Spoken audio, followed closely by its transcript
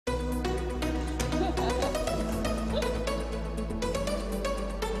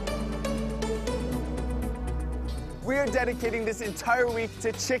we are dedicating this entire week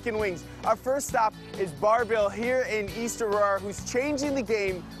to chicken wings. Our first stop is Bar Bill here in East Aurora, who's changing the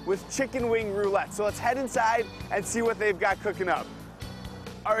game with chicken wing roulette. So let's head inside and see what they've got cooking up.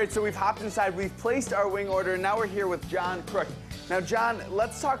 All right, so we've hopped inside, we've placed our wing order, and now we're here with John Crook. Now, John,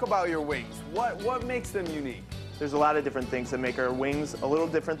 let's talk about your wings. What makes them unique? There's a lot of different things that make our wings a little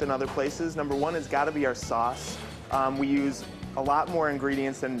different than other places. Number one has got to be our sauce. We use a lot more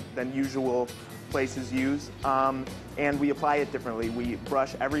ingredients than usual places use, and we apply it differently. We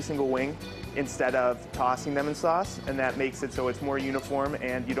brush every single wing instead of tossing them in sauce, and that makes it so it's more uniform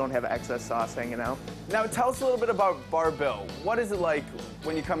and you don't have excess sauce hanging out. Now, tell us a little bit about Bar Bill. What is it like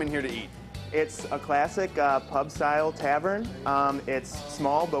when you come in here to eat? It's a classic pub-style tavern. It's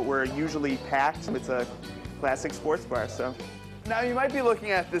small, but we're usually packed. It's a classic sports bar, so. Now, you might be looking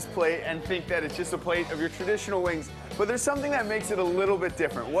at this plate and think that it's just a plate of your traditional wings, but there's something that makes it a little bit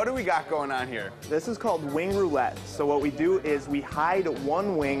different. What do we got going on here? This is called wing roulette. So what we do is we hide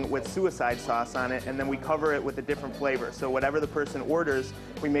one wing with suicide sauce on it, and then we cover it with a different flavor. So whatever the person orders,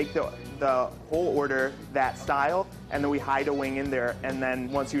 we make the whole order that style, and then we hide a wing in there, and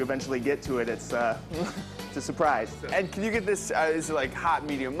then once you eventually get to it, it's it's a surprise. And can you get this, is it like hot,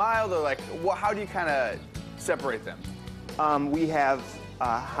 medium, mild, or like, how do you kind of separate them? We have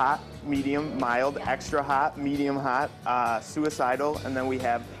hot, medium, mild, extra hot, medium hot, suicidal, and then we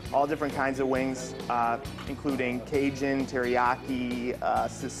have all different kinds of wings, including Cajun, teriyaki,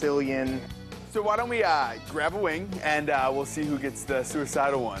 Sicilian. So why don't we grab a wing and we'll see who gets the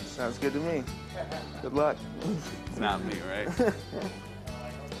suicidal one. Sounds good to me. Good luck. It's not me, right?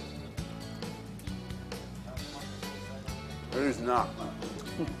 It is not.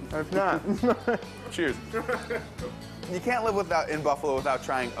 It's not. Cheers. You can't live in Buffalo without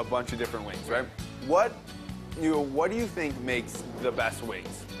trying a bunch of different wings, right? What do you think makes the best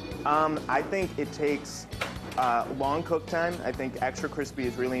wings? I think it takes long cook time. I think extra crispy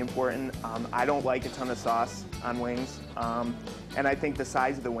is really important. I don't like a ton of sauce on wings. And I think the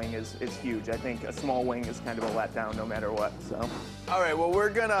size of the wing is huge. I think a small wing is kind of a letdown no matter what, so. All right, well, we're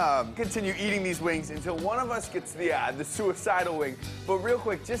gonna continue eating these wings until one of us gets the suicidal wing. But real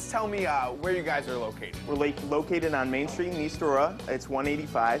quick, just tell me where you guys are located. We're located on Main Street in East Aurora. It's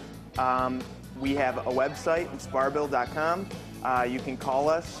 185. We have a website, it's barbill.com. You can call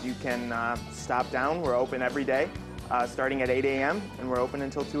us, you can stop down. We're open every day, starting at 8 a.m., and we're open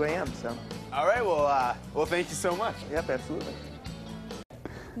until 2 a.m., so. All right, well, thank you so much. Yep, absolutely.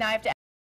 Now I have to